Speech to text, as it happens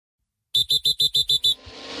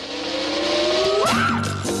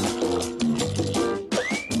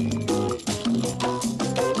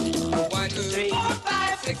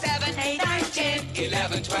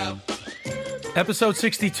Episode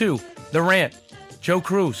 62, The Rant, Joe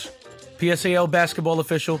Cruz, PSAL basketball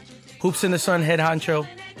official, Hoops in the Sun head honcho,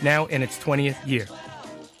 now in its 20th year.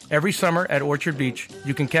 Every summer at Orchard Beach,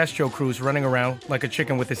 you can catch Joe Cruz running around like a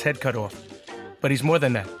chicken with his head cut off. But he's more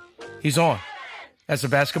than that. He's on. As a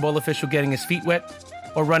basketball official getting his feet wet,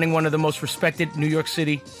 or running one of the most respected New York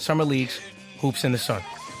City summer leagues, Hoops in the Sun.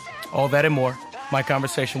 All that and more, my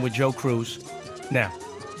conversation with Joe Cruz, now.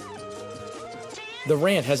 The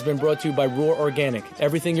Rant has been brought to you by Roar Organic.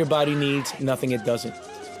 Everything your body needs, nothing it doesn't.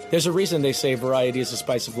 There's a reason they say variety is the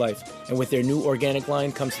spice of life, and with their new organic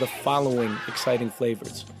line comes the following exciting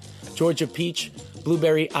flavors: Georgia peach,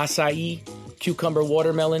 blueberry acai, cucumber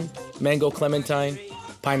watermelon, mango clementine,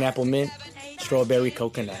 pineapple mint, strawberry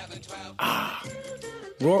coconut.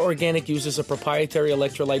 Roar Organic uses a proprietary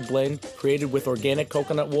electrolyte blend created with organic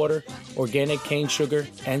coconut water, organic cane sugar,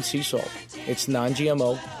 and sea salt. It's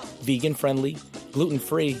non-GMO, vegan-friendly,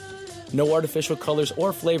 gluten-free, no artificial colors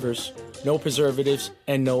or flavors, no preservatives,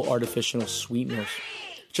 and no artificial sweeteners.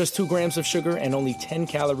 Just 2 grams of sugar and only 10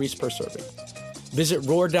 calories per serving. Visit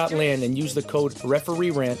roar.land and use the code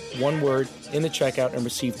REFEREERANT, one word, in the checkout and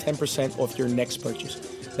receive 10% off your next purchase.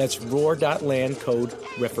 That's roar.land, code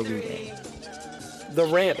REFEREERANT. The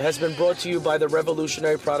Rant has been brought to you by the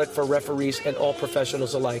revolutionary product for referees and all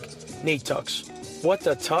professionals alike, knee tucks. What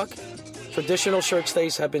the tuck? Traditional shirt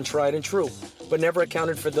stays have been tried and true, but never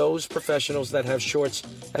accounted for those professionals that have shorts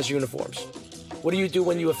as uniforms. What do you do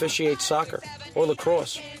when you officiate soccer, or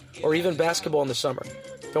lacrosse, or even basketball in the summer?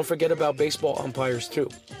 Don't forget about baseball umpires too.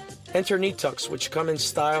 Enter knee tucks, which come in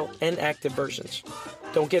style and active versions.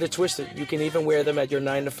 Don't get it twisted, you can even wear them at your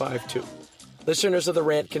 9 to 5 too. Listeners of The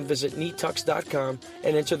Rant can visit kneetux.com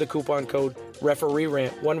and enter the coupon code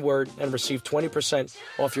REFEREERANT, one word, and receive 20%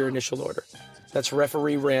 off your initial order. That's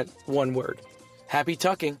REFEREERANT, one word. Happy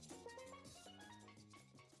tucking.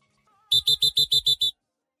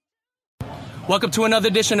 Welcome to another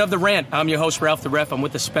edition of The Rant. I'm your host, Ralph the Ref. I'm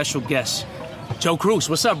with a special guest, Joe Cruz.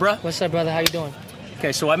 What's up, bro? What's up, brother? How you doing?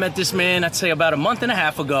 Okay, so I met this man, I'd say about a month and a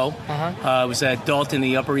half ago. I was at Dalton,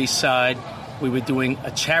 the Upper East Side. We were doing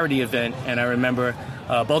a charity event, and I remember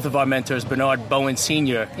both of our mentors, Bernard Bowen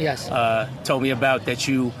Sr., told me about that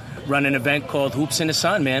you run an event called Hoops in the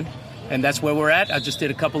Sun, man. And that's where we're at. I just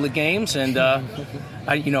did a couple of games, and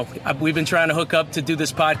we've been trying to hook up to do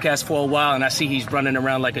this podcast for a while, and I see he's running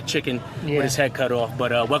around like a chicken with his head cut off.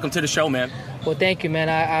 But welcome to the show, man. Well, thank you, man.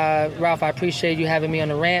 Ralph, I appreciate you having me on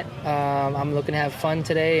the Rant. I'm looking to have fun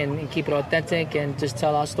today and keep it authentic and just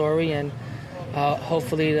tell our story, and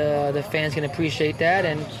hopefully the fans can appreciate that.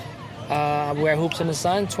 And we're Hoops in the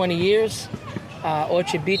Sun, 20 years.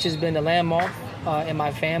 Orchard Beach has been a landmark in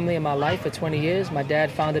my family, in my life for 20 years. My dad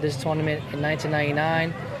founded this tournament in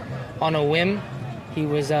 1999 on a whim. He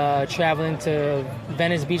was traveling to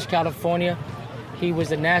Venice Beach, California. He was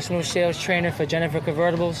the national sales trainer for Jennifer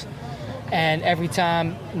Convertibles. And every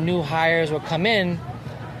time new hires would come in,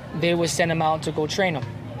 they would send him out to go train them.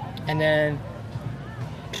 And then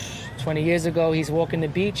 20 years ago, he's walking the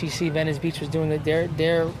beach. He see Venice Beach was doing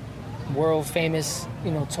their world famous,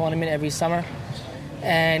 tournament every summer.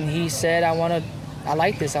 And he said, I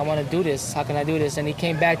like this. I want to do this. How can I do this? And he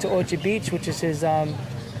came back to Orchard Beach, which is his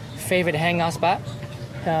favorite hangout spot.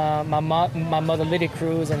 My mother, Lydia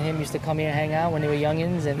Cruz, and him used to come here and hang out when they were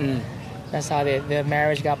youngins. And that's how their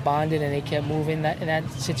marriage got bonded, and they kept moving in that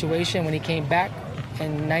situation. When he came back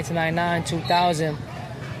in 1999, 2000,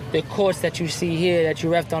 the courts that you see here that you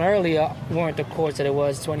refed on earlier weren't the courts that it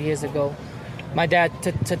was 20 years ago. My dad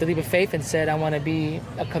took the leap of faith and said, I want to be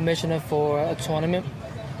a commissioner for a tournament.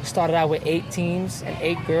 Started out with 8 teams and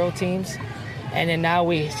 8 girl teams. And then now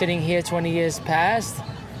we're sitting here 20 years past.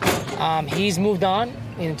 He's moved on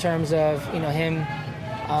in terms of, him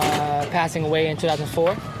passing away in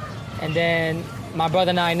 2004. And then my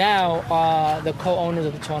brother and I now are the co-owners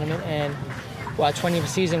of the tournament. And our 20th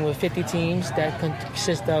season with 50 teams that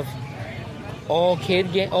consist of all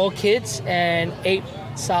kids and 8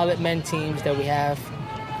 solid men teams that we have,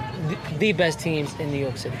 the best teams in New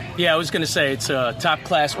York City. Yeah, I was going to say it's a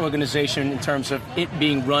top-class organization in terms of it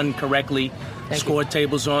being run correctly. Score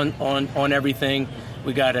tables on everything.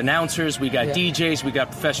 We got announcers, we got DJs, we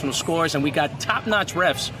got professional scorers, and we got top-notch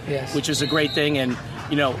refs, which is a great thing. And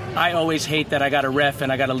I always hate that I got a ref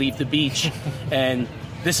and I got to leave the beach, and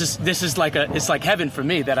this is like it's like heaven for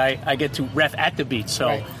me that I get to ref at the beach.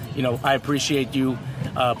 So I appreciate you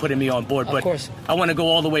putting me on board. But of course, I want to go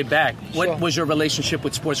all the way back. What was your relationship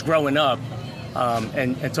with sports growing up?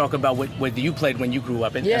 And talk about what you played when you grew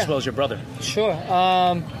up, and as well as your brother. Sure.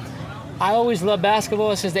 I always loved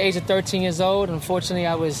basketball since the age of 13 years old. Unfortunately,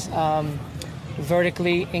 I was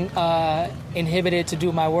vertically inhibited to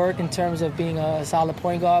do my work in terms of being a solid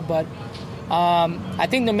point guard. But I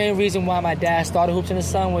think the main reason why my dad started Hoops in the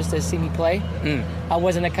Sun was to see me play. I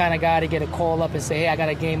wasn't the kind of guy to get a call up and say, hey, I got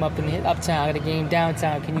a game up in Uptown, I got a game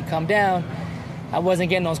downtown, can you come down? I wasn't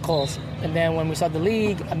getting those calls. And then when we started the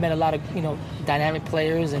league, I met a lot of dynamic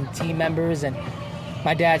players and team members, and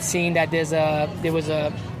my dad seen that there was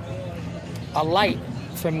a light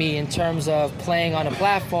for me in terms of playing on a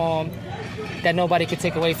platform that nobody could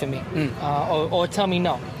take away from me or tell me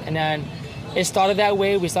no. And then it started that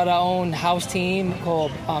way. We started our own house team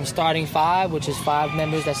called Starting Five, which is 5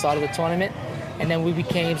 members that started the tournament. And then we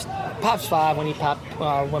became Pops Five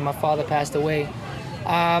when my father passed away.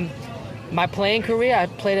 My playing career, I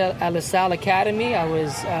played at LaSalle Academy. I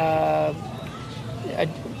was,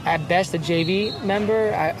 at best, a JV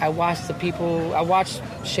member. I watched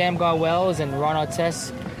Shamgar Wells and Ron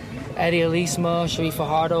Artest, Eddie Elisma, Sharif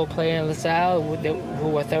Fajardo play in LaSalle, who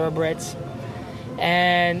were thoroughbreds.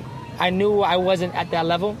 And I knew I wasn't at that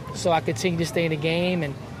level, so I continued to stay in the game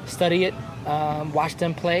and study it, watch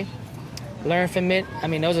them play, learn from it. I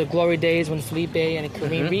mean, those are glory days when Felipe and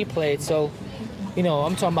Kareem Reed played. So,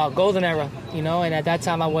 I'm talking about golden era, and at that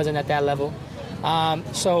time I wasn't at that level.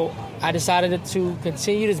 So I decided to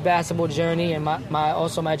continue this basketball journey and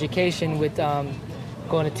my education with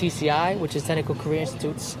going to TCI, which is Technical Career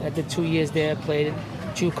Institutes. I did 2 years there, played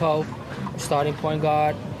JUCO, starting point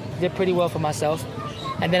guard, did pretty well for myself.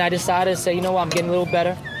 And then I decided to say, I'm getting a little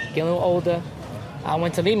better, getting a little older. I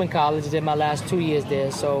went to Lehman College, did my last 2 years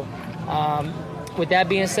there. So with that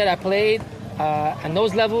being said, I played on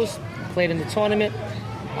those levels, played in the tournament.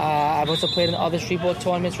 I've also played in other streetball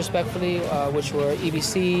tournaments, respectfully, which were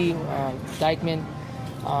EBC, Dykeman,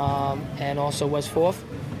 and also West Fourth.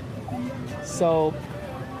 So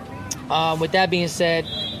with that being said,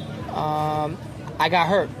 I got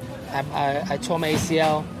hurt. I tore my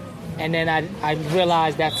ACL. And then I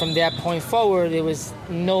realized that from that point forward, it was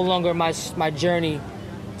no longer my journey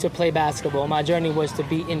to play basketball. My journey was to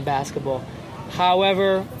be in basketball.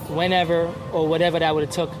 However, whenever, or whatever that would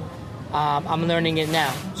have took, I'm learning it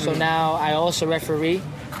now. So now I also referee.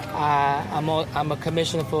 I'm a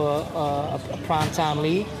commissioner for a primetime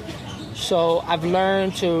league. So I've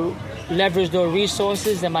learned to leverage those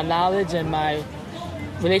resources and my knowledge and my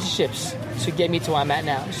relationships to get me to where I'm at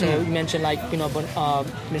now. So you mentioned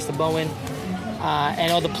Mr. Bowen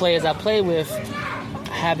and all the players I play with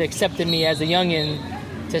have accepted me as a youngin'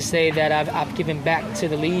 to say that I've given back to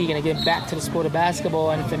the league and given back to the sport of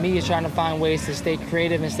basketball. And for me, it's trying to find ways to stay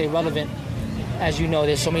creative and stay relevant. As you know,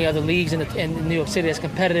 there's so many other leagues in New York City that's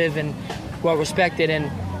competitive and well respected.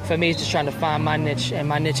 And for me, it's just trying to find my niche. And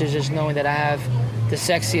my niche is just knowing that I have the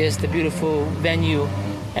sexiest, the beautiful venue.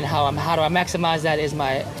 And how do I maximize that is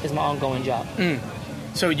my ongoing job.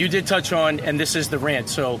 So you did touch on, and this is the rant.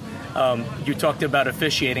 So you talked about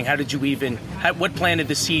officiating. How did you what planted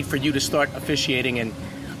the seed for you to start officiating, and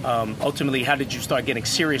ultimately, how did you start getting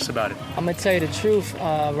serious about it? I'm gonna tell you the truth,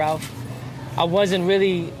 Ralph. I wasn't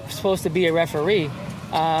really supposed to be a referee.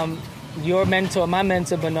 Your mentor, my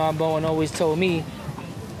mentor, Bernard Bowen, always told me,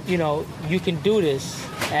 you can do this.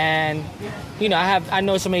 And, I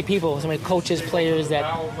know so many people, so many coaches, players that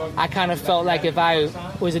I kind of felt like if I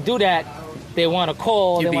was to do that, they want a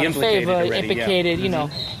call, they want a favor, implicated,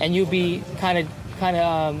 and you'd be kind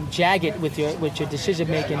of jagged with your decision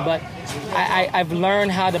making. But I've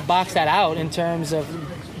learned how to box that out in terms of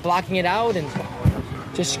blocking it out and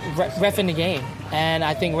just reffing the game. And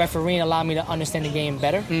I think refereeing allowed me to understand the game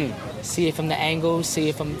better, see it from the angles, see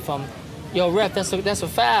it from yo, ref, that's a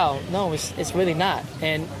foul. No, it's really not.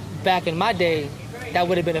 And back in my day, that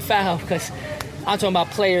would have been a foul because I'm talking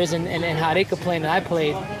about players and how they could play and I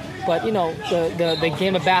played. But, the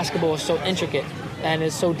game of basketball is so intricate and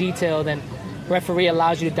it's so detailed, and referee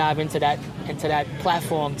allows you to dive into that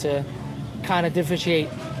platform to kind of differentiate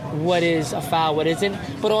what is a foul, what isn't.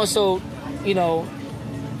 But also,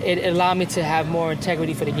 it allowed me to have more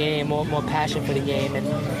integrity for the game, more passion for the game, and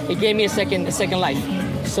it gave me a second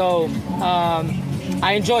life. So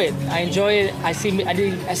I enjoy it. I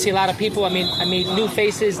see a lot of people. I meet new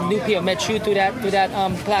faces, new people. I met you through that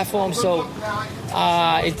platform. So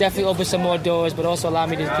it definitely opened some more doors, but also allowed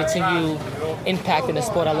me to continue impacting the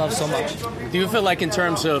sport I love so much. Do you feel like in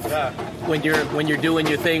terms of when you're doing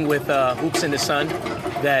your thing with Hoops in the Sun,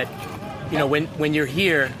 that when you're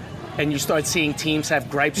here and you start seeing teams have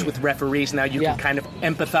gripes with referees, now you can kind of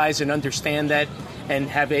empathize and understand that and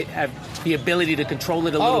have the ability to control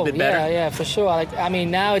it a little bit better? Yeah, for sure.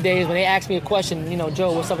 Nowadays when they ask me a question,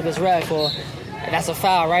 Joe, what's up with this ref, or that's a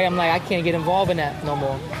foul, right? I'm like, I can't get involved in that no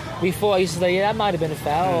more. Before I used to say, that might have been a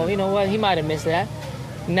foul, or you know what, he might have missed that.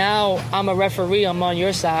 now I'm a referee. I'm on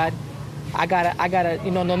your side. I gotta,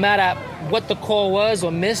 no matter what the call was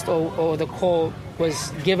or missed or the call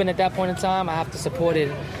was given at that point in time, I have to support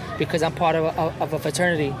it because I'm part of a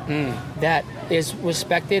fraternity that is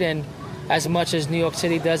respected. And as much as New York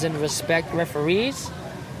City doesn't respect referees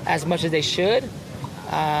as much as they should,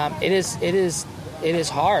 it is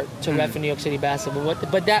hard to ref in New York City basketball.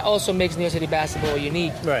 But that also makes New York City basketball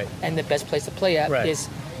unique, right? And the best place to play at is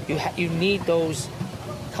you need those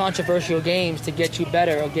controversial games to get you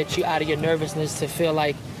better or get you out of your nervousness to feel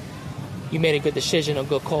like you made a good decision or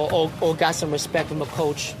good call or got some respect from a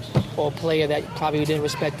coach or a player that probably didn't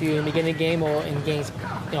respect you in the beginning of the game or in games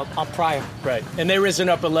on prior. Right. And there is an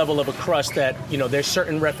upper level of a crust that, there's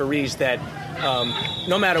certain referees that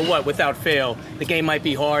no matter what, without fail, the game might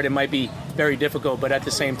be hard, it might be very difficult, but at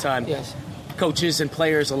the same time, yes, coaches and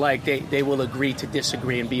players alike, they will agree to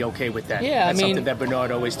disagree and be okay with that. Yeah, That's something that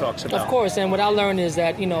Bernard always talks about. Of course, and what I learned is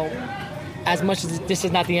that, as much as this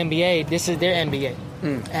is not the NBA, this is their NBA.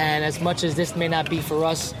 And as much as this may not be for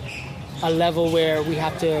us a level where we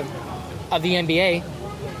have to, of the NBA,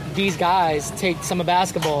 these guys take summer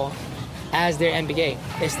basketball as their NBA.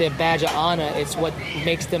 It's their badge of honor. It's what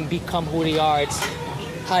makes them become who they are. It's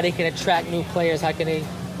how they can attract new players, how can they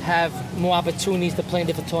have more opportunities to play in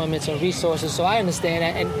different tournaments and resources. So I understand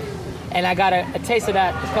that. And I got a taste of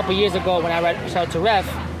that a couple years ago when I reached out to Ref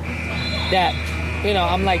that,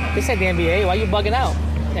 I'm like, this ain't the NBA. Why are you bugging out?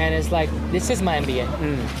 And it's like, this is my NBA.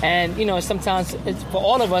 And, sometimes it's for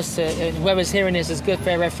all of us, whoever's hearing this, it's good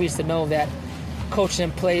for referees to know that coaches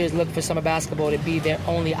and players look for summer basketball to be their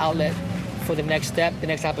only outlet for the next step, the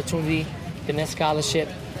next opportunity, the next scholarship.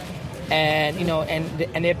 And,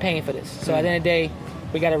 and they're paying for this. So at the end of the day,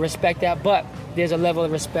 we got to respect that. But there's a level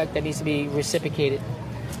of respect that needs to be reciprocated.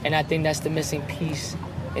 And I think that's the missing piece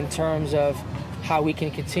in terms of how we can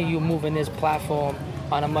continue moving this platform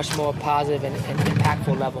on a much more positive and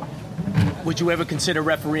impactful level. Would you ever consider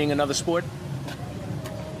refereeing another sport?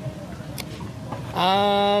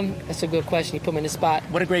 That's a good question. You put me in the spot.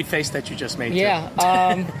 What a great face that you just made. Yeah.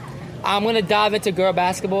 I'm going to dive into girl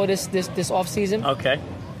basketball this off season. Okay.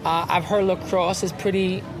 I've heard lacrosse is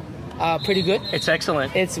pretty good. It's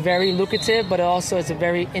excellent. It's very lucrative, but also it's a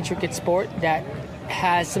very intricate sport that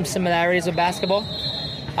has some similarities with basketball.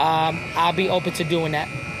 I'll be open to doing that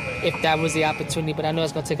if that was the opportunity, but I know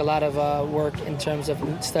it's going to take a lot of work in terms of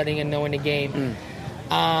studying and knowing the game.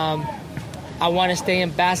 I want to stay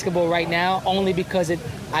in basketball right now only because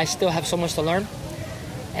I still have so much to learn.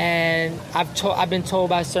 And I've been told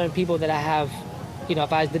by certain people that I have,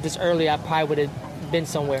 if I did this early, I probably would have been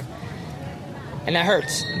somewhere. And that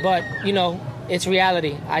hurts. But, it's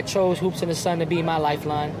reality. I chose Hoops in the Sun to be my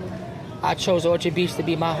lifeline. I chose Orchard Beach to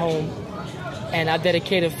be my home. And I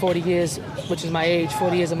dedicated 40 years, which is my age,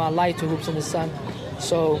 40 years of my life to Hoops in the Sun.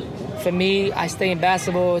 So for me, I stay in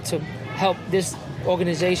basketball to help this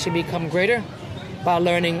organization become greater by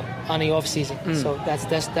learning on the off season. So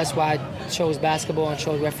that's why I chose basketball and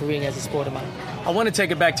chose refereeing as a sport of mine. I want to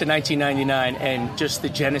take it back to 1999 and just the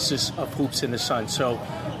genesis of Hoops in the Sun. So,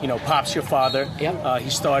 Pop's your father. Yep. He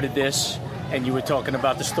started this, and you were talking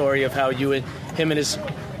about the story of how him and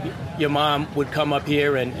your mom would come up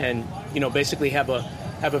here and basically have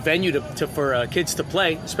a venue for kids to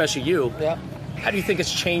play, especially you. Yep. How do you think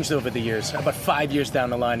it's changed over the years? How about 5 years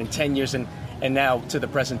down the line and 10 years and now to the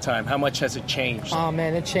present time? How much has it changed? Oh,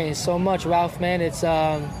 man, it changed so much, Ralph, man. It's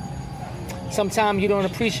sometimes you don't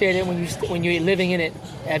appreciate it when you're living in it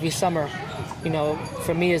every summer.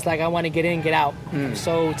 For me, it's like I want to get in, get out. I'm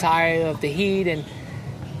so tired of the heat and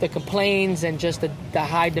the complaints and just the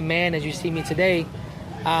high demand as you see me today.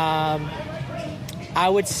 I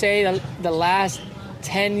would say the last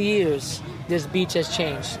 10 years, this beach has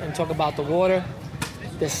changed. And talk about the water,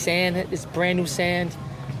 the sand, it's brand new sand.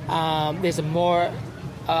 There's more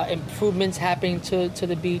improvements happening to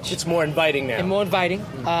the beach. It's more inviting now. And more inviting.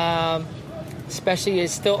 Especially,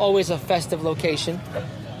 it's still always a festive location.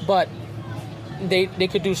 But they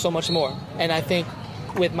could do so much more. And I think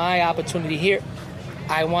with my opportunity here,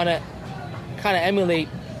 I want to kind of emulate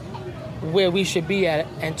where we should be at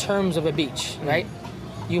in terms of a beach, right?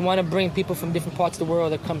 You want to bring people from different parts of the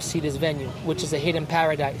world to come see this venue, which is a hidden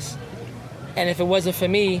paradise. And if it wasn't for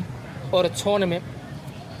me or the tournament,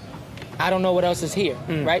 I don't know what else is here,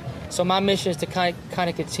 right? So my mission is to kind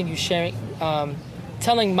of continue sharing,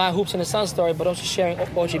 telling my Hoops in the Sun story, but also sharing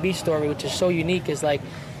Orchard Beach story, which is so unique. Is like,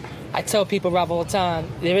 I tell people, Rob, all the time,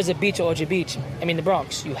 there is a beach at Orchard Beach. The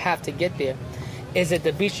Bronx. You have to get there. Is it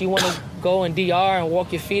the beach you want to go and DR and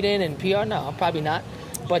walk your feet in and PR? No, probably not.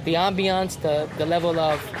 But the ambiance, the level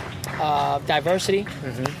of diversity,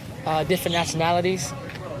 different nationalities,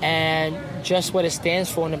 and just what it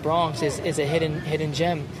stands for in the Bronx is a hidden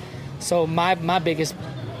gem. So my biggest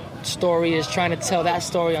story is trying to tell that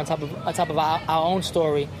story on top of our own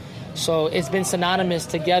story. So it's been synonymous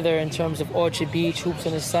together in terms of Orchard Beach, Hoops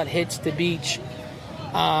in the Sun, hits the beach.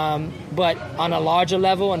 But on a larger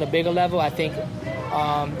level, on a bigger level, I think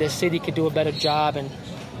the city could do a better job in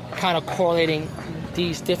kind of correlating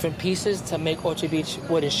these different pieces to make Orchard Beach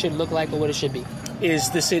what it should look like or what it should be. Is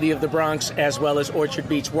the city of the Bronx as well as Orchard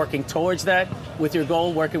Beach working towards that with your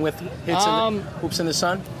goal, working with Hoops in the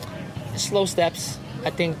Sun? Slow steps. I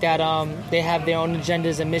think that they have their own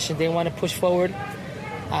agendas and missions they want to push forward.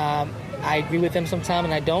 I agree with them sometimes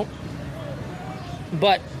and I don't.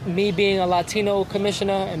 But me being a Latino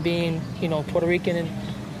commissioner and being, Puerto Rican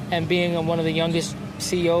and being one of the youngest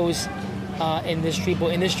CEOs in this street ball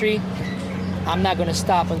industry, I'm not going to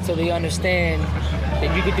stop until they understand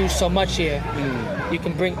that you can do so much here. You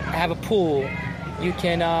can have a pool. You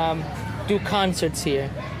can do concerts here.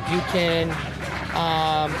 You can,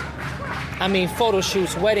 photo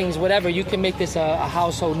shoots, weddings, whatever. You can make this a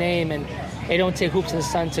household name, and it don't take Hoops in the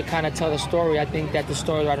Sun to kind of tell the story. I think that the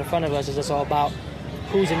story right in front of us is just all about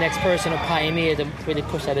who's the next person or pioneer to really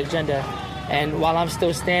push that agenda. And while I'm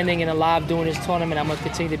still standing and alive doing this tournament, I'm going to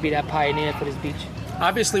continue to be that pioneer for this beach.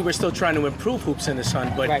 Obviously, we're still trying to improve Hoops in the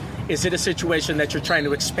Sun, but right. Is it a situation that you're trying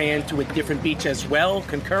to expand to a different beach as well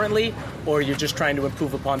concurrently, or you're just trying to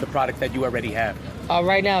improve upon the product that you already have?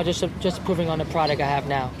 Right now, just improving on the product I have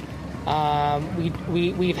now.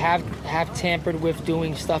 We have tampered with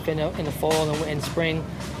doing stuff in the fall and spring,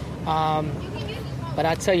 but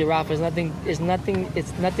I tell you, Ralph, it's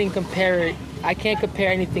nothing compared. I can't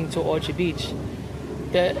compare anything to Orchard Beach.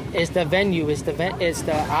 It's the venue, it's the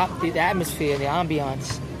atmosphere, the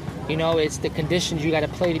ambiance. It's the conditions you got to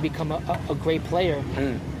play to become a great player.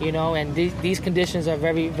 And these conditions are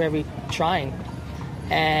very, very trying.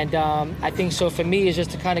 And I think so for me, it's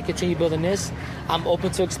just to kind of continue building this. I'm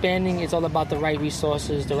open to expanding. It's all about the right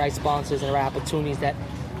resources, the right sponsors, and the right opportunities that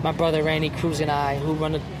my brother Randy Cruz and I, who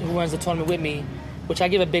runs the tournament with me, which I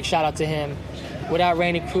give a big shout out to him. Without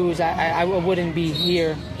Randy Cruz, I wouldn't be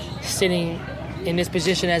here sitting in this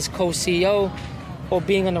position as co-CEO or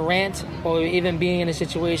being on the Rant or even being in a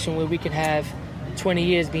situation where we can have 20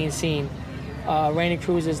 years being seen. Randy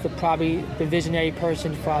Cruz is probably the visionary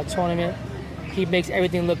person for our tournament. He makes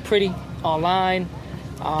everything look pretty online.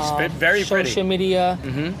 It's very social pretty. Media.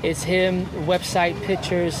 It's him, website,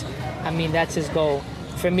 pictures. That's his goal.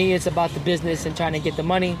 For me, it's about the business and trying to get the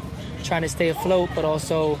money, trying to stay afloat, but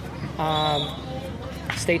also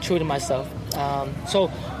stay true to myself.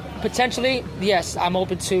 So potentially, yes, I'm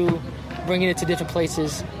open to bringing it to different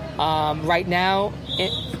places. Right now,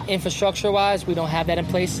 infrastructure-wise, we don't have that in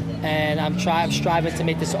place, and I'm striving to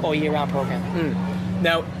make this an all-year-round program.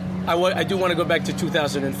 Now, I do want to go back to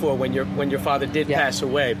 2004 when your father did pass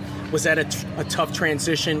away. Was that a tough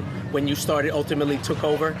transition when you ultimately took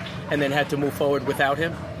over, and then had to move forward without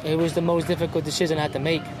him? It was the most difficult decision I had to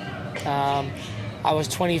make. I was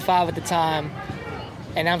 25 at the time,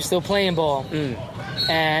 and I'm still playing ball.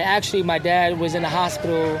 And actually, my dad was in the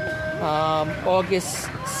hospital August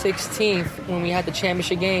 16th when we had the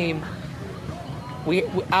championship game.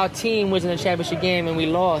 Our team was in the championship game, and we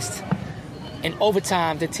lost in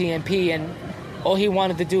overtime to TNP. And all he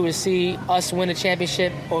wanted to do is see us win the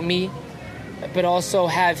championship, or me, but also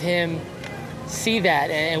have him see that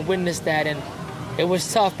and witness that. And it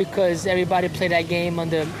was tough because everybody played that game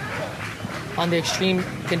under extreme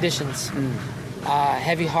conditions.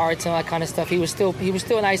 Heavy hearts and all that kind of stuff. He was still in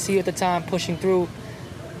ICU at the time, pushing through,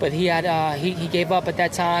 but he gave up at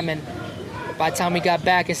that time. And by the time we got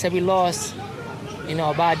back and said we lost,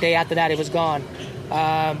 about a day after that, it was gone.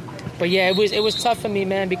 But yeah, it was tough for me,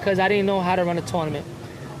 man, because I didn't know how to run a tournament.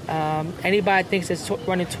 Anybody thinks that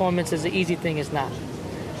running tournaments is an easy thing. It's not,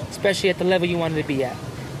 especially at the level you wanted to be at.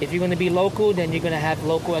 If you're going to be local, then you're going to have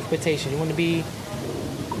local expectations. You want to be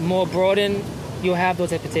more broadened, you'll have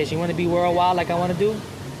those expectations. You want to be worldwide like I want to do,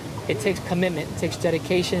 it takes commitment, it takes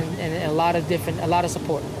dedication, and a lot of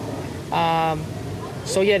support.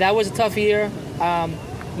 So yeah, that was a tough year.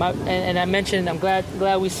 And I mentioned, I'm glad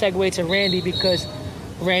we segued to Randy, because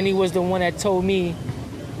Randy was the one that told me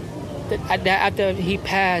that after he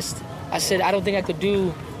passed, I said, I don't think I could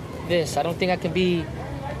do this. I don't think I can be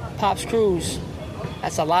Pops Cruz.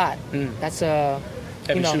 That's a lot. That's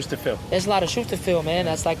heavy shoes to fill. There's a lot of shoes to fill, man.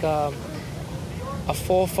 That's like a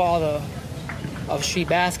forefather of street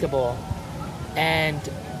basketball. And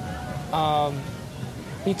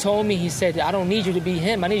he told me, he said, I don't need you to be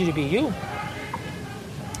him. I need you to be you.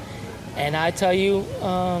 And I tell you,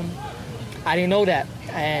 I didn't know that.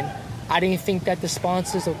 And I didn't think that the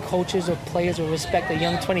sponsors or coaches or players would respect a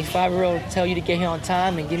young 25-year-old, tell you to get here on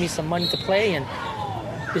time and give me some money to play, and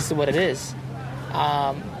this is what it is.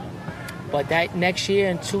 But that next year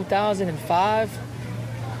in 2005,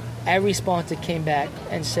 every sponsor came back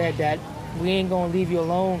and said that we ain't going to leave you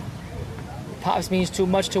alone. Pops means too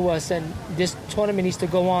much to us, and this tournament needs to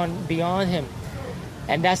go on beyond him.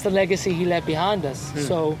 And that's the legacy he left behind us.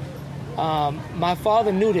 So my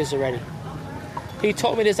father knew this already. He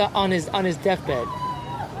told me this on his deathbed,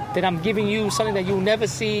 that I'm giving you something that you'll never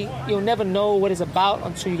see, you'll never know what it's about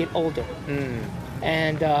until you get older.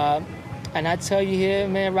 And I tell you here,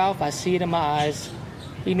 man, Ralph, I see it in my eyes.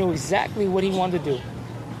 He knew exactly what he wanted to do.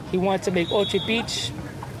 He wanted to make Orchard Beach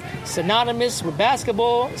synonymous with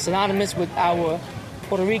basketball, synonymous with our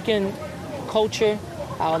Puerto Rican culture,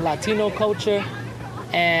 our Latino culture,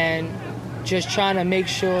 and just trying to make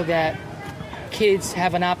sure that kids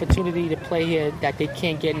have an opportunity to play here that they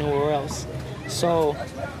can't get nowhere else. So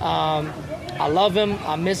I love him.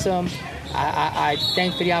 I miss him. I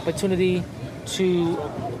thank for the opportunity to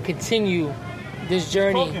continue this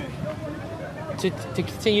journey. To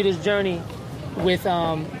continue this journey with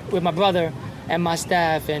my brother and my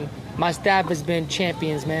staff. And my staff has been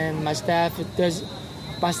champions, man. My staff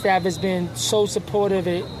has been so supportive.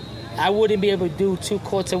 I wouldn't be able to do 2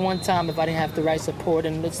 courts at one time if I didn't have the right support.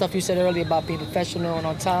 And the stuff you said earlier about being professional and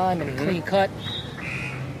on time and clean cut,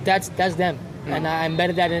 that's them. And I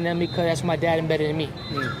embedded that in them because that's what my dad embedded in me.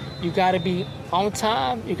 You got to be on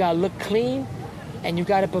time, you got to look clean, and you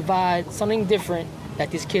got to provide something different that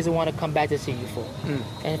these kids will want to come back to see you for.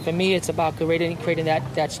 And for me, it's about creating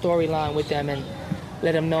that storyline with them and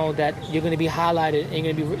let them know that you're going to be highlighted and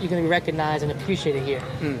you're going to be recognized and appreciated here.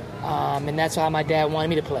 And that's how my dad wanted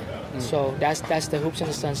me to play. So that's the Hoops in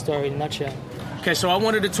the Sun story in a nutshell. Okay, so I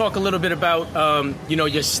wanted to talk a little bit about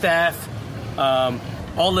your staff,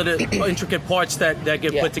 all of the intricate parts that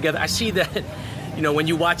get put together. I see that, when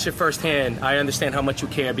you watch it firsthand, I understand how much you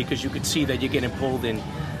care because you could see that you're getting pulled in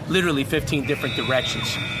literally 15 different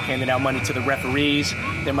directions, handing out money to the referees.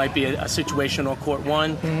 There might be a situation on court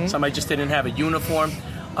one. Somebody just didn't have a uniform.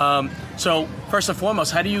 So first and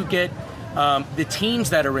foremost, how do you get the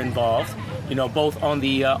teams that are involved, both on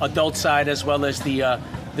the adult side as well as the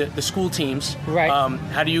school teams? Right.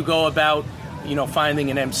 How do you go about,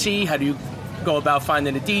 finding an MC? How do you go about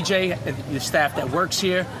finding a DJ, the staff that works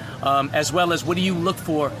here, as well as what do you look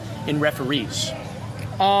for in referees?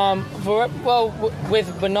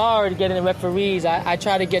 With Bernard getting the referees, I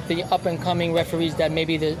try to get the up-and-coming referees that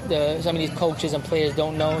maybe some of these coaches and players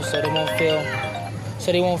don't know, so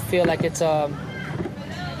they won't feel like it's a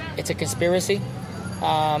conspiracy.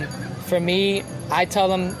 For me, I tell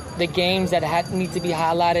them the games that need to be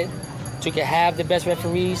highlighted so you can have the best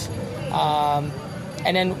referees.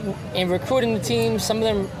 And then in recruiting the team, some of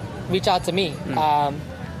them reach out to me.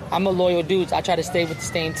 I'm a loyal dude. I try to stay with the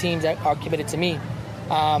same teams that are committed to me.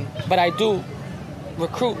 But I do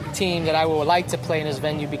recruit teams that I would like to play in this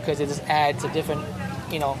venue because it just adds a different,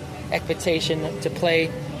 expectation to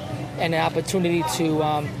play and an opportunity to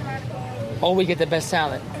always get the best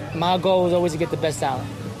talent. My goal is always to get the best talent,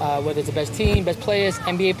 whether it's the best team, best players,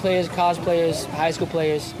 NBA players, college players, high school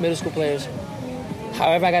players, middle school players.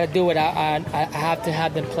 However I got to do it, I have to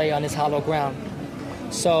have them play on this hollow ground.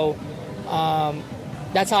 So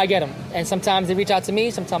that's how I get them. And sometimes they reach out to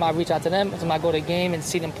me. Sometimes I reach out to them. Sometimes I go to a game and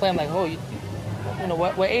see them play. I'm like,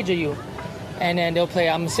 what age are you? And then they'll play.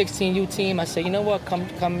 I'm a 16U team. I say, you know what? Come.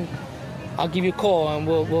 I'll give you a call and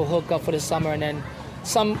we'll hook up for the summer. And then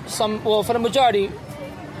for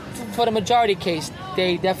the majority case,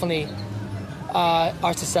 they definitely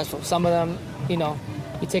are successful. Some of them, you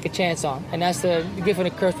take a chance on. And that's the gift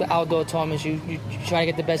and the curse with outdoor tournaments. You try to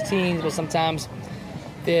get the best teams, but sometimes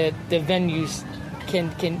the venues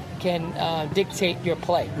can dictate your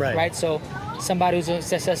play, right? So somebody who's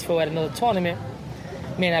successful at another tournament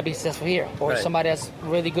may not be successful here, or somebody that's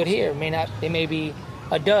really good here they may be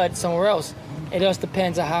a dud somewhere else. It just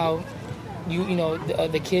depends on how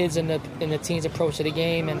the kids and the teams approach to the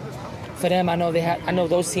game. And for them, I know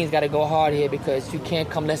those teams got to go hard here because you can't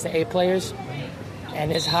come less than 8 players,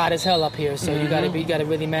 and it's hot as hell up here. So you got to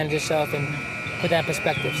really manage yourself and put that in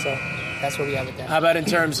perspective. So that's where we have it down. How about in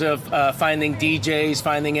terms of finding DJs,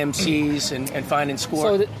 finding MCs, and finding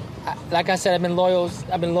score? So, like I said, I've been loyal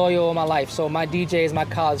all my life. So my DJ is my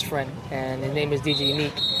college friend, and his name is DJ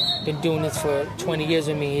Unique. Been doing this for 20 years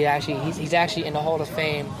with me. He's actually in the Hall of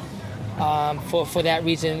Fame for that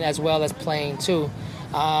reason, as well as playing too.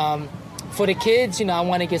 For the kids, I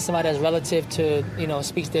want to get somebody that's relative to,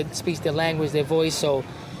 speaks their language, their voice. So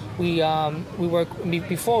we work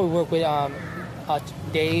with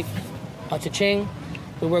Dave Cha-Ching,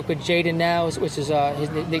 We work with Jaden now, which is his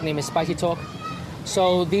nickname is Spicy Talk.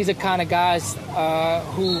 So these are kind of guys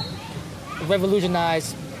who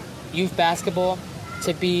revolutionized youth basketball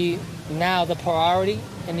to be now the priority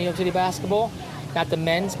in New York City basketball. Not the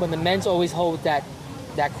men's, but the men's always hold that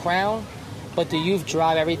crown, but the youth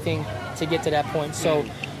drive everything to get to that point. So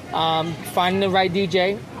finding the right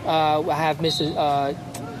DJ. I have Mr.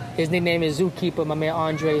 His nickname is Zookeeper. My man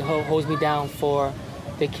Andre holds me down for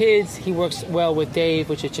the kids. He works well with Dave,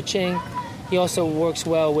 which is Cha-Ching. He also works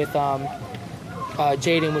well with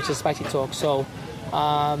Jaden, which is Spicy Talk. So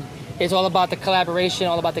it's all about the collaboration,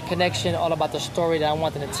 all about the connection, all about the story that I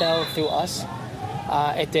want them to tell through us.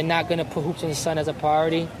 If they're not going to put Hoops in the Sun as a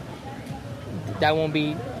priority, that won't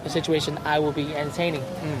be a situation I will be entertaining.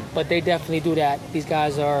 But they definitely do that. These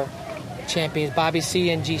guys are champions. Bobby C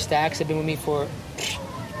and G Stacks have been with me for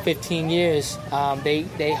 15 years.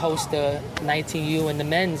 They host the 19U and the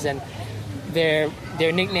men's, and their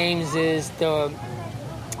nicknames is the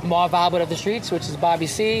Marv Albert of the streets, which is Bobby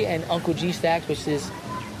C, and Uncle G Stacks, which is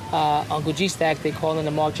Uncle G Stack. They call him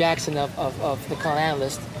the Mark Jackson of the current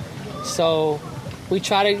analyst. So we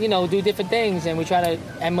try to do different things, and we try to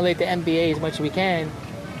emulate the NBA as much as we can,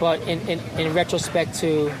 but in retrospect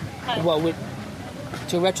to what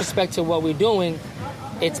we're doing,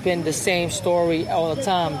 it's been the same story all the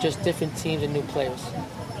time, just different teams and new players.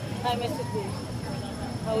 Hi, Mr. Cruz.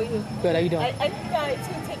 How are you? Good. How you doing? I got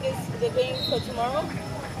 2 tickets to the game for tomorrow.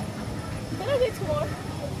 Can I get 2 more?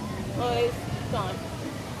 Oh, it's gone.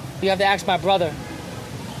 You have to ask my brother.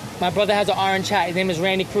 My brother has an orange hat. His name is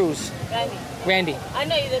Randy Cruz. Randy. I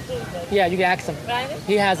know you're the Cruz, though. Yeah, you can ask him. Randy?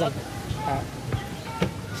 He has them. Okay. All right.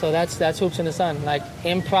 So that's Hoops in the Sun, like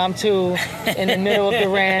impromptu in the middle of the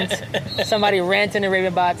rant. Somebody ranting and raving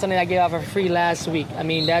about something I gave out for free last week. I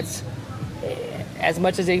mean, that's as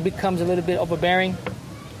much as it becomes a little bit overbearing.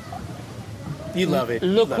 You love it.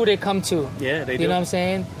 Look who they come to. Yeah, they do. You know what I'm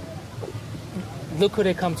saying? Look who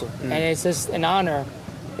they come to, and it's just an honor.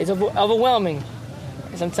 It's overwhelming.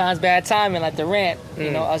 Sometimes bad timing, like the rant.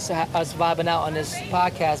 Us vibing out on this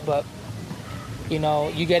podcast, but.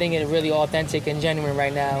 You're getting it really authentic and genuine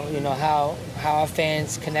right now. How our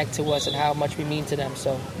fans connect to us and how much we mean to them.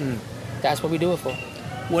 So that's what we do it for.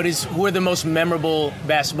 Who are the most memorable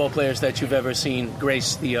basketball players that you've ever seen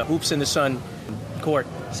grace the Hoops in the Sun court?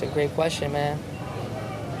 It's a great question, man.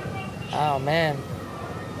 Oh, man.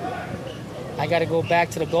 I got to go back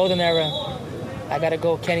to the golden era. I got to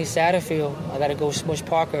go Kenny Satterfield. I got to go Smush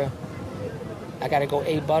Parker. I got to go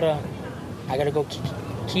A. Butter. I got to go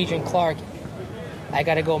Keedron Clark. I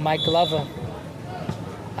got to go Mike Glover.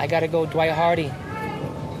 I got to go Dwight Hardy.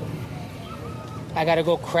 I got to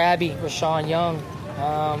go Krabby, Rashawn Young.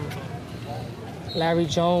 Larry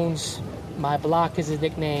Jones. My block is his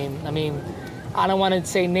nickname. I mean, I don't want to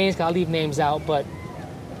say names because I'll leave names out, but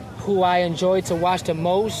who I enjoyed to watch the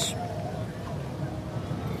most,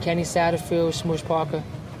 Kenny Satterfield, Smoosh Parker,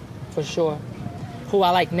 for sure. Who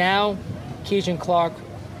I like now, Keedron Clark,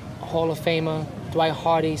 Hall of Famer, Dwight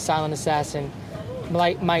Hardy, Silent Assassin.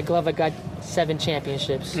 Mike Glover got 7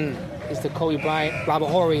 championships. He's the Kobe Bryant, Robert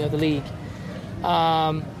Horry of the league.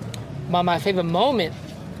 My favorite moment,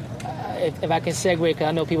 if I can segue, because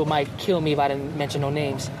I know people might kill me if I didn't mention no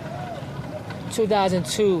names.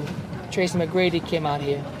 2002, Tracy McGrady came out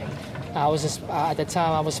here. At the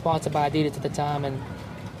time, I was sponsored by Adidas at the time, and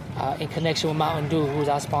in connection with Mountain Dew, who's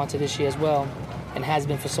our sponsor this year as well, and has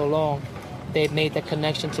been for so long. They've made the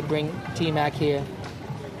connection to bring T-Mac here.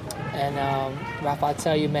 And Ralph, I'll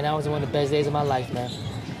tell you, man, that was one of the best days of my life, man.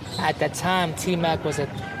 At that time, T-Mac was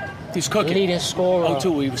He's cooking. Leading scorer. Oh,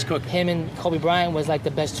 too, he was cooking. Him and Kobe Bryant was like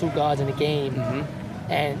the best 2 guards in the game.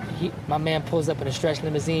 And my man pulls up in a stretch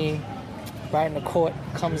limousine, right in the court,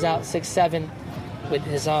 comes out 6'7", with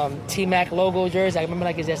his T-Mac logo jersey. I remember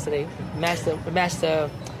like it's yesterday. Master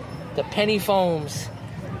the penny foams,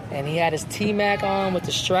 and he had his T-Mac on with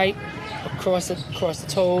the stripe across the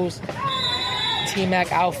toes.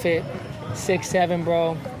 T-Mac outfit, 6'7",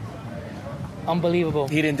 bro. Unbelievable.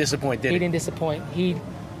 He didn't disappoint, did he? He didn't disappoint. He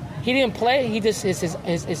didn't play. He just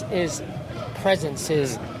his presence.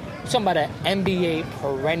 Talking about an NBA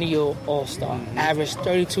perennial all-star. Averaged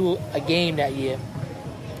 32 a game that year.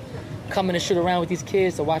 Coming to shoot around with these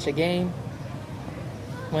kids to watch a game.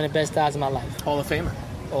 One of the best times of my life. Hall of Famer.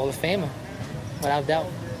 Hall of Famer, without doubt.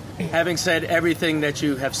 Having said everything that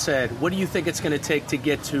you have said, what do you think it's going to take to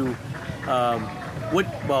get to?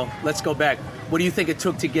 Let's go back. What do you think it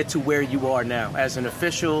took to get to where you are now, as an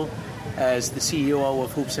official, as the CEO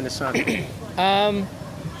of Hoops in the Sun?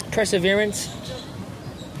 Perseverance,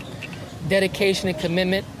 dedication, and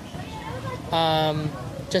commitment.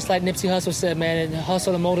 Just like Nipsey Hussle said, man,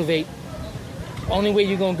 hustle and motivate. only way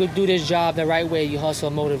you're going to do this job the right way, you hustle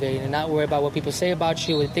and motivate and not worry about what people say about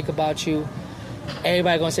you, what they think about you.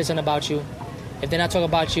 Everybody going to say something about you. If they're not talking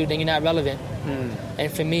about you, then you're not relevant.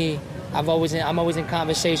 And for me, I'm always in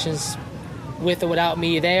conversations with or without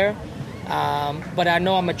me there. But I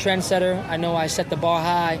know I'm a trendsetter. I know I set the bar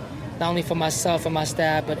high, not only for myself and my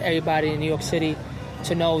staff, but everybody in New York City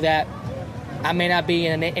to know that I may not be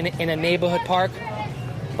in a neighborhood park,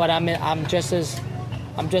 but I'm just as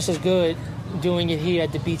good doing it here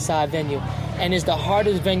at the beachside venue. And it's the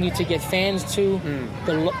hardest venue to get fans to,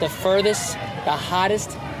 the furthest, the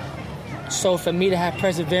hottest. So for me to have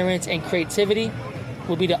perseverance and creativity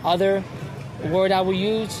will be the other word I will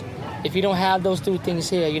use. If you don't have those two things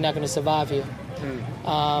here, you're not going to survive here.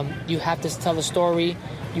 You have to tell a story.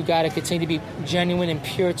 You got to continue to be genuine and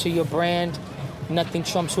pure to your brand. Nothing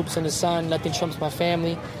trumps Hoops in the Sun. Nothing trumps my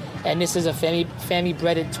family. And this is a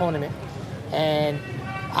family-breaded tournament. And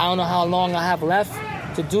I don't know how long I have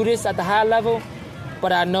left to do this at the high level,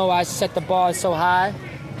 but I know I set the bar so high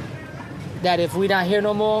that if we're not here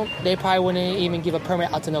no more, they probably wouldn't even give a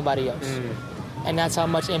permit out to nobody else. And that's how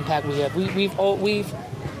much impact we have. We've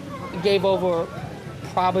gave over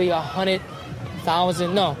probably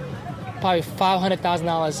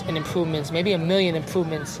 $500,000 in improvements, maybe $1 million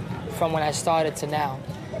improvements from when I started to now.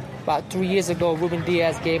 About 3 years ago, Ruben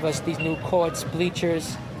Diaz gave us these new courts,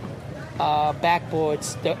 bleachers,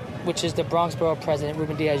 backboards, which is the Bronx Borough president,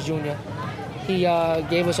 Ruben Diaz Jr. He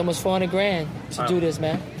gave us almost $400,000 to do this,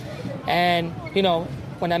 man. And, you know,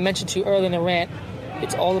 when I mentioned to you earlier in the rant,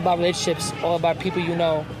 it's all about relationships, all about people you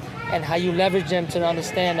know, and how you leverage them to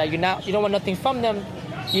understand that you don't want nothing from them.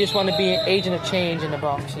 You just want to be an agent of change in the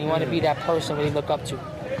Bronx. And you want to be that person that you look up to.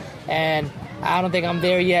 And I don't think I'm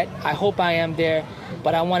there yet. I hope I am there.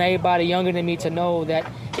 But I want everybody younger than me to know that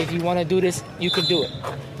if you want to do this, you can do it.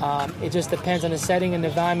 It just depends on the setting and the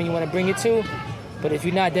environment you want to bring it to. But if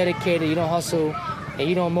you're not dedicated, you don't hustle, and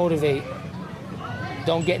you don't motivate,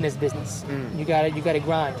 don't get in this business. You gotta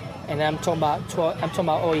grind. And I'm talking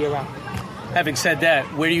about all year round. Having said that,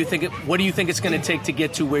 what do you think it's going to take to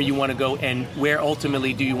get to where you want to go, and where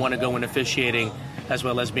ultimately do you want to go in officiating, as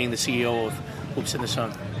well as being the CEO of Hoops in the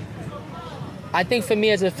Sun? I think for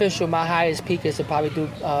me as an official, my highest peak is to probably do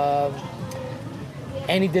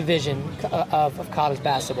any division of college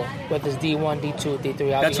basketball, whether it's D1, D2,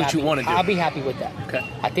 D3. That's what you want to do. I'll be happy with that. Okay.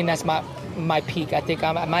 I think that's my peak. I think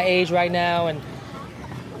I'm at my age right now, and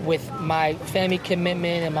with my family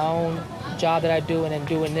commitment and my own job that I do, and then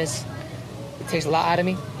doing this, it takes a lot out of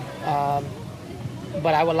me.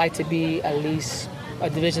 But I would like to be at least a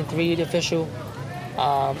Division III official,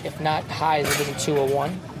 if not high as Division II or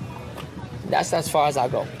 1. That's as far as I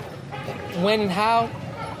go. When and how,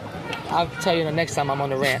 I'll tell you the next time I'm on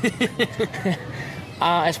the rant.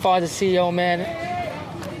 As far as the CEO, man,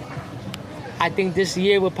 I think this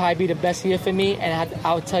year will probably be the best year for me, and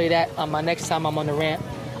I'll tell you that on my next time I'm on the rant.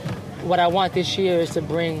 What I want this year is to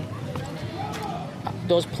bring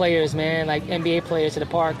those players, man, like NBA players, to the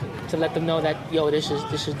park, to let them know that, yo, this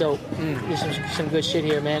is dope. This is some good shit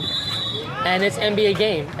here, man. And it's NBA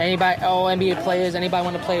game. All NBA players, anybody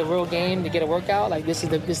want to play a real game to get a workout, like this is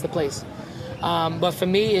the place. But for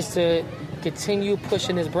me, it's to continue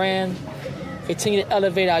pushing this brand, continue to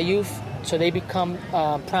elevate our youth so they become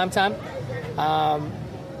prime time.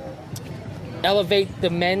 Elevate the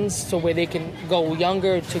men's to where they can go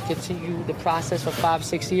younger to continue the process for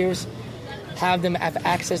 5-6 years. Have them have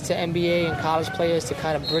access to NBA and college players to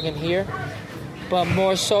kind of bring them here. But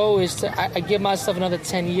more so is I give myself another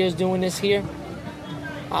 10 years doing this here.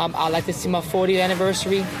 I'd like to see my 40th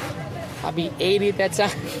anniversary. I'll be 80 at that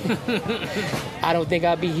time. I don't think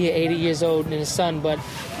I'll be here 80 years old in the sun, but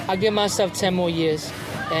I'll give myself 10 more years.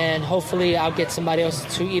 And hopefully I'll get somebody else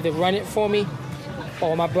to either run it for me,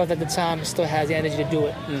 or my brother at the time still has the energy to do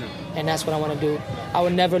it. And that's what I want to do. I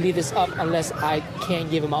would never leave this up unless I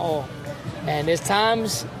can't give it my all. And there's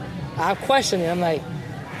times I question it. I'm like,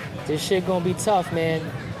 this shit gonna be tough, man.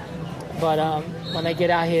 But when I get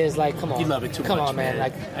out here, it's like, come on. You love it too come much, on, man.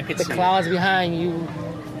 Like, I could the see clouds behind you,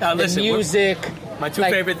 the music. My two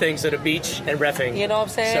favorite things are the beach and reffing. You know what I'm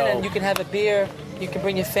saying? So, and you can have a beer. You can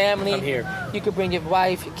bring your family. I'm here. You can bring your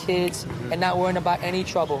wife, your kids, and not worrying about any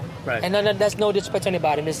trouble. Right. And that's no disrespect to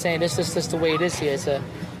anybody. I'm just saying this is just the way it is here.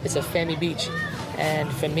 It's a family beach.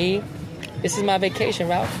 And for me, this is my vacation,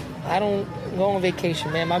 Ralph. I don't go on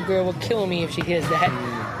vacation, man. My girl will kill me if she hears that.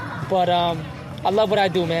 But I love what I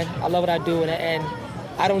do, man. I love what I do, and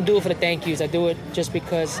I don't do it for the thank yous. I do it just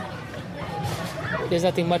because there's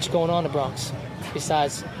nothing much going on in the Bronx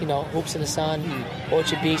besides, Hoops in the Sun,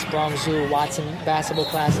 Orchard Beach, Bronx Zoo, Watson Basketball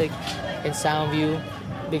Classic in Soundview.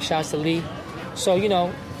 Big shouts to Lee. So,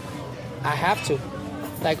 I have to.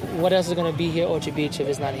 Like, what else is going to be here at Orchard Beach if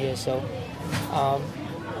it's not here? So,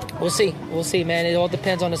 we'll see. We'll see, man. It all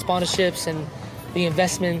depends on the sponsorships and the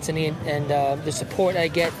investments and the support I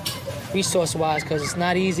get resource-wise, because it's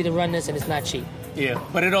not easy to run this and it's not cheap. Yeah,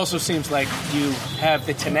 but it also seems like you have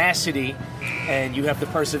the tenacity and you have the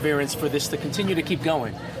perseverance for this to continue to keep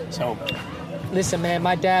going. So, listen, man,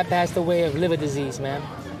 my dad passed away of liver disease, man,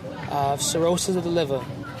 cirrhosis of the liver.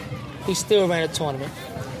 He still ran a tournament.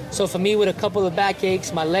 So for me, with a couple of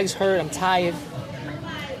backaches, my legs hurt, I'm tired.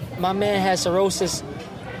 My man had cirrhosis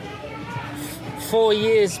 4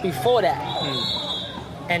 years before that,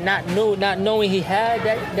 and not knowing he had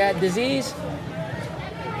that disease,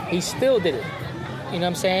 he still did it. You know what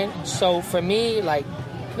I'm saying? So for me, like,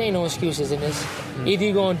 there ain't no excuses in this. Either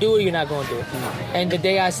you're gonna do it or you're not gonna do it. And the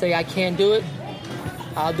day I say I can't do it,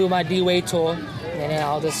 I'll do my D-Wade tour, and then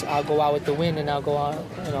I'll go out with the wind and I'll go out,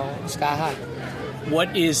 sky high.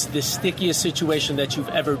 What is the stickiest situation that you've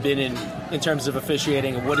ever been in terms of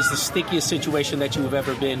officiating, and what is the stickiest situation that you have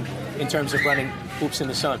ever been in terms of running Hoops in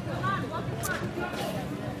the Sun?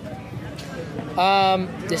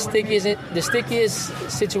 The stickiest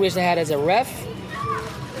situation I had as a ref,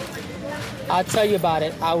 I'll tell you about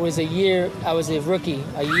it. I was a rookie,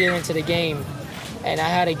 a year into the game, and I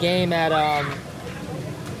had a game at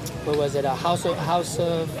what was it? A House of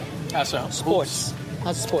Sports.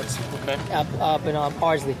 House of Sports. Okay. Up in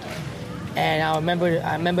Ardsley, and I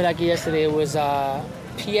remember like yesterday. It was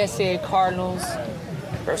PSAL Cardinals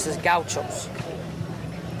versus Gauchos,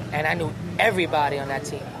 and I knew everybody on that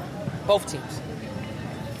team, both teams,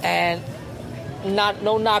 and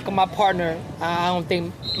no knock on my partner. I don't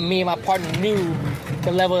think me and my partner knew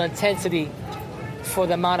the level of intensity for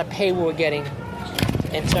the amount of pay we were getting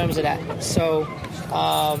in terms of that. So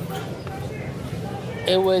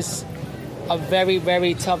it was a very,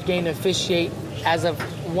 very tough game to officiate as of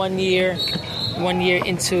 1 year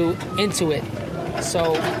into it.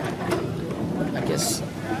 So I guess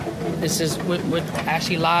this is we're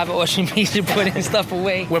actually live at Ocean Beach and putting stuff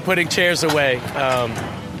away. We're putting chairs away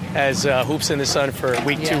as Hoops in the Sun for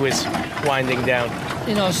week 2 is winding down.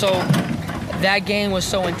 So that game was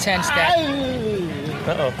so intense that...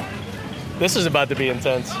 Uh-oh. This is about to be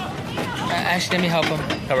intense. Actually, let me help him.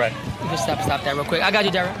 All right. You can stop that real quick. I got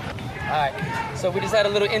you, Darren. All right. So we just had a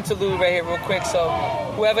little interlude right here real quick. So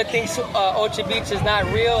whoever thinks Orchard Beach is not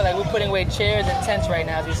real, like, we're putting away chairs and tents right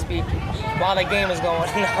now as we speak while the game is going on.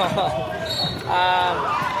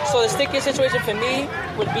 So the stickiest situation for me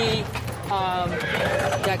would be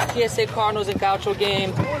that PSA Cardinals and Gaucho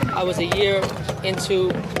game. I was a year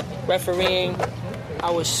into refereeing. I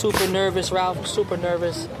was super nervous, Ralph, super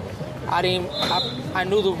nervous. I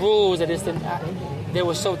knew the rules. They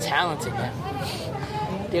were so talented, man.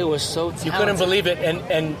 They were so talented. You couldn't believe it.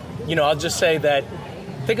 And I'll just say that,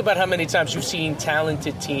 think about how many times you've seen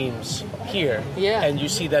talented teams here. Yeah. And you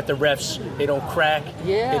see that the refs, they don't crack.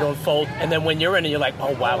 Yeah. They don't fold. And then when you're in it, you're like,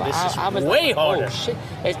 oh, wow, this is way harder. Oh, shit.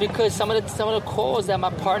 It's because some of the calls that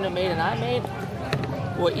my partner made and I made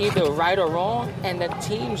were either right or wrong, and the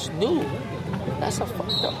teams knew that's a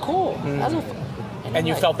fucked up call. And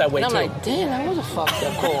you felt that way, too. too. I'm like, damn, that was a fucked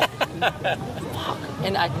up call. Fuck.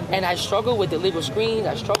 And I struggle with the illegal screens.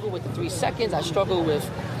 I struggle with the 3 seconds. I struggle with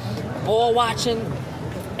ball watching.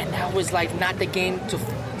 And that was like not the game to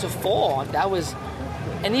fall on. That was,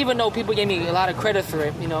 and even though people gave me a lot of credit for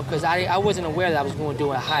it, because I wasn't aware that I was going to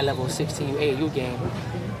do a high level 16U AAU game.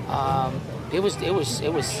 It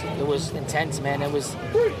was intense, man. It was,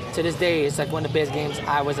 to this day, it's like one of the best games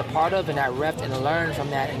I was a part of, and I repped and learned from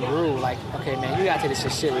that and grew. Like, okay, man, you gotta take this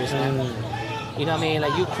shit serious, man. You know what I mean?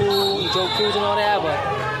 Like, you cool, Joe Cruz and all that,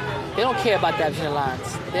 but they don't care about that between the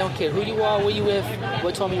lines. They don't care who you are, where you with,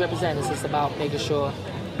 what team you represent. It's just about making sure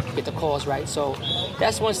you get the calls right. So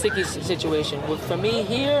that's one sticky situation. For me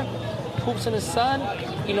here, Hoops in the Sun,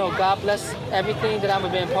 God bless everything that I've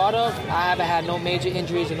been part of. I haven't had no major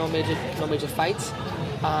injuries and no major fights.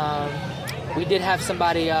 We did have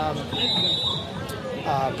somebody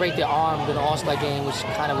break their arm in an All-Star game, which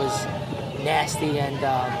kind of was nasty. And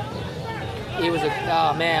he was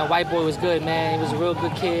white boy was good, man. He was a real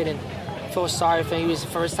good kid, and I feel sorry for him. He was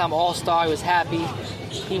first time All-Star. He was happy.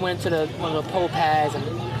 He went to one of the pole pads and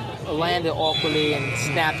landed awkwardly and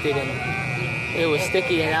snapped it, and it was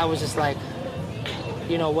sticky. And I was just like,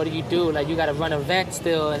 what do you do? Like, you got to run an event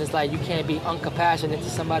still, and it's like you can't be uncompassionate to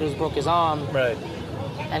somebody who's broke his arm. Right.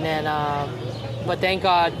 And then, but thank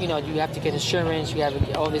God, you have to get insurance. You have to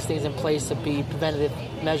get all these things in place to be preventative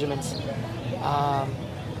measurements.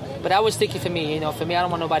 But that was sticky for me. For me, I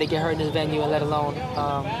don't want nobody to get hurt in this venue, and let alone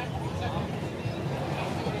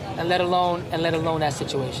and let alone that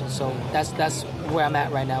situation. So that's where I'm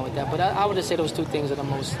at right now with that. But I would just say those two things are the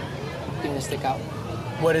most things that stick out.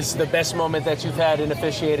 What is the best moment that you've had in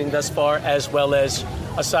officiating thus far, as well as,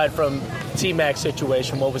 aside from T-Mac's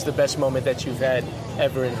situation, what was the best moment that you've had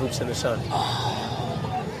ever in Hoops in the Sun?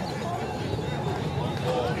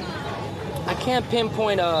 I can't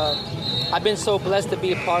pinpoint I've been so blessed to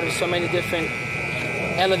be a part of so many different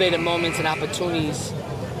elevated moments and opportunities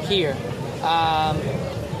here.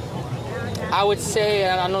 I would say,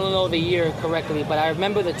 and I don't know the year correctly, but I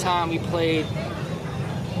remember the time we played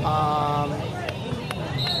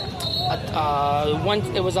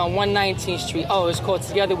it was on 119th Street. Oh, it was called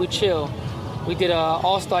Together We Chill. We did an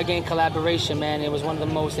all-star game collaboration, man. It was one of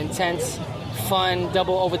the most intense, fun,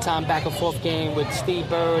 double overtime back and forth game with Steve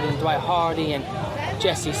Bird and Dwight Hardy and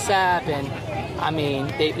Jesse Sapp, and I mean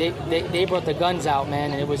they brought the guns out,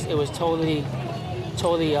 man, and it was totally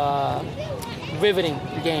riveting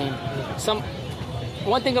game.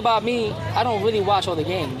 One thing about me, I don't really watch all the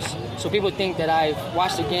games, so people think that I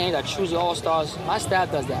watch the games, I choose the all-stars. My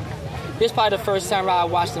staff does that. This is probably the first time I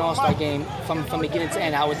watched an all-star game from beginning to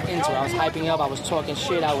end. I was into it. I was hyping up. I was talking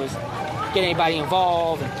shit. I was getting everybody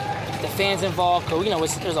involved, and the fans involved. Cause, it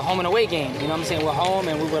was a home and away game. You know what I'm saying? We're home,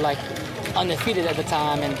 and we were like undefeated at the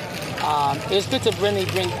time, and it was good to really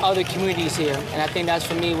bring other communities here. And I think that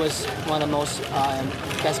for me was one of the most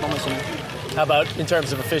best moments for me. How about in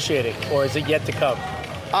terms of officiating, or is it yet to come?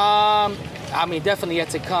 I mean, definitely yet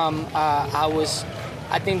to come.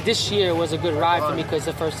 I think this year was a good ride for me because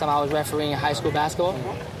the first time I was refereeing high school basketball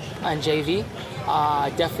and JV.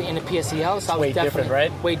 Definitely in the PSAL. So I was way different,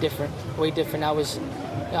 right? Way different. I was,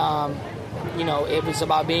 it was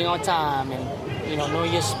about being on time and,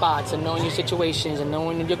 knowing your spots and knowing your situations and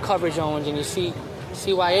knowing your coverage zones and your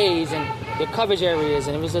CYAs and your coverage areas.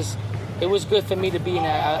 And it was good for me to be in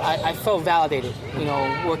that. I felt validated,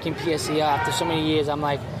 working PSAL after so many years. I'm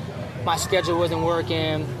like, my schedule wasn't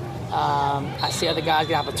working. I see other guys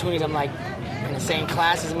get opportunities. I'm like, in the same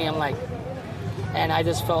class as me. I'm like, and I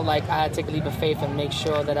just felt like I had to take a leap of faith and make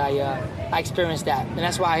sure that I experienced that. And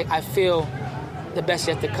that's why I feel the best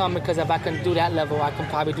yet to come, because if I can do that level, I can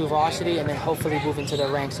probably do varsity and then hopefully move into the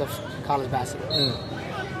ranks of college basketball.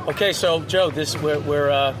 Okay, so Joe,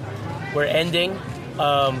 we're ending.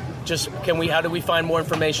 How do we find more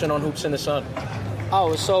information on Hoops in the Sun?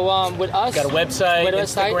 Oh, so with us... Got a website,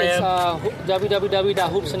 Instagram? It's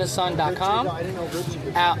www.hoopsinthesun.com.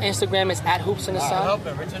 Our Instagram is @hoopsinthesun.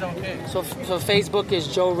 So Facebook is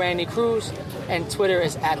Joe Randy Cruz, and Twitter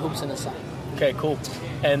is @hoopsinthesun. Okay, cool.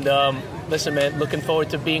 And listen, man, looking forward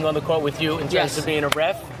to being on the court with you in terms of being a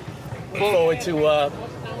ref. Look forward to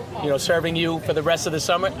serving you for the rest of the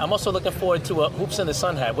summer. I'm also looking forward to a Hoops in the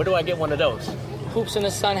Sun hat. Where do I get one of those? Hoops in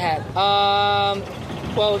the Sun hat.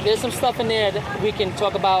 Well, there's some stuff in there that we can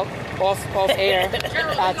talk about off air.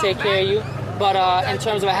 I'll take care of you. But in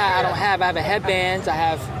terms of a hat, I have a headbands, I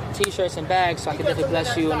have T-shirts and bags, so I can definitely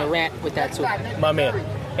bless you in the Rant with that too. My man.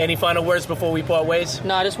 Any final words before we part ways?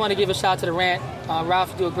 No, I just want to give a shout out to the Rant.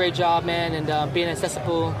 Ralph, do a great job, man, and being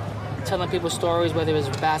accessible, telling people stories, whether it's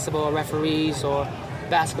basketball referees or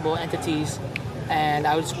basketball entities. And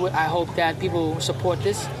I hope that people support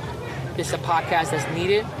this. This is a podcast that's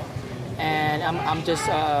needed. And I'm just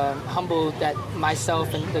humbled that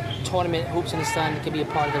myself and the tournament Hoops in the Sun can be a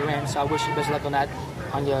part of the Rant. So I wish you best luck on that,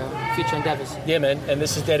 on your future endeavors. Yeah, man. And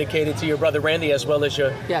this is dedicated to your brother Randy as well as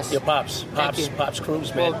your pops. Pops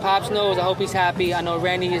Cruz, man. Well, Pops knows. I hope he's happy. I know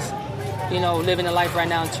Randy is, living a life right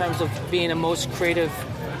now in terms of being the most creative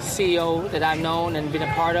CEO that I've known and been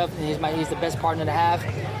a part of. And he's the best partner to have.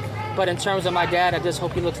 But in terms of my dad, I just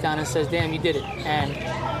hope he looks down and says, "Damn, you did it." And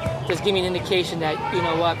just give me an indication that,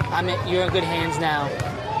 you're in good hands now.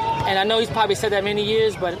 And I know he's probably said that many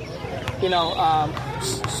years, but,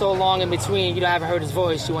 so long in between, you haven't heard his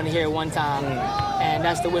voice. You want to hear it one time. And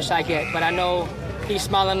that's the wish I get. But I know he's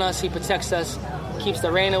smiling on us. He protects us, keeps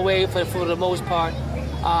the rain away for the most part.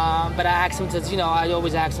 But I ask him to, I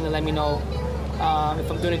always ask him to let me know if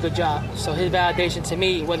I'm doing a good job. So his validation to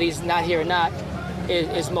me, whether he's not here or not,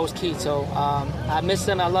 is most key. So I miss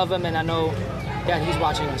him. I love him. And I know that he's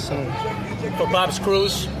watching us. So. For Pops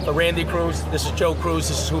Cruz, for Randy Cruz, this is Joe Cruz,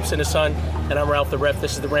 this is Hoops in the Sun, and I'm Ralph the Ref.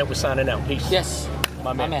 This is The Rant. We're signing out. Peace. Yes.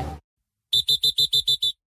 My man.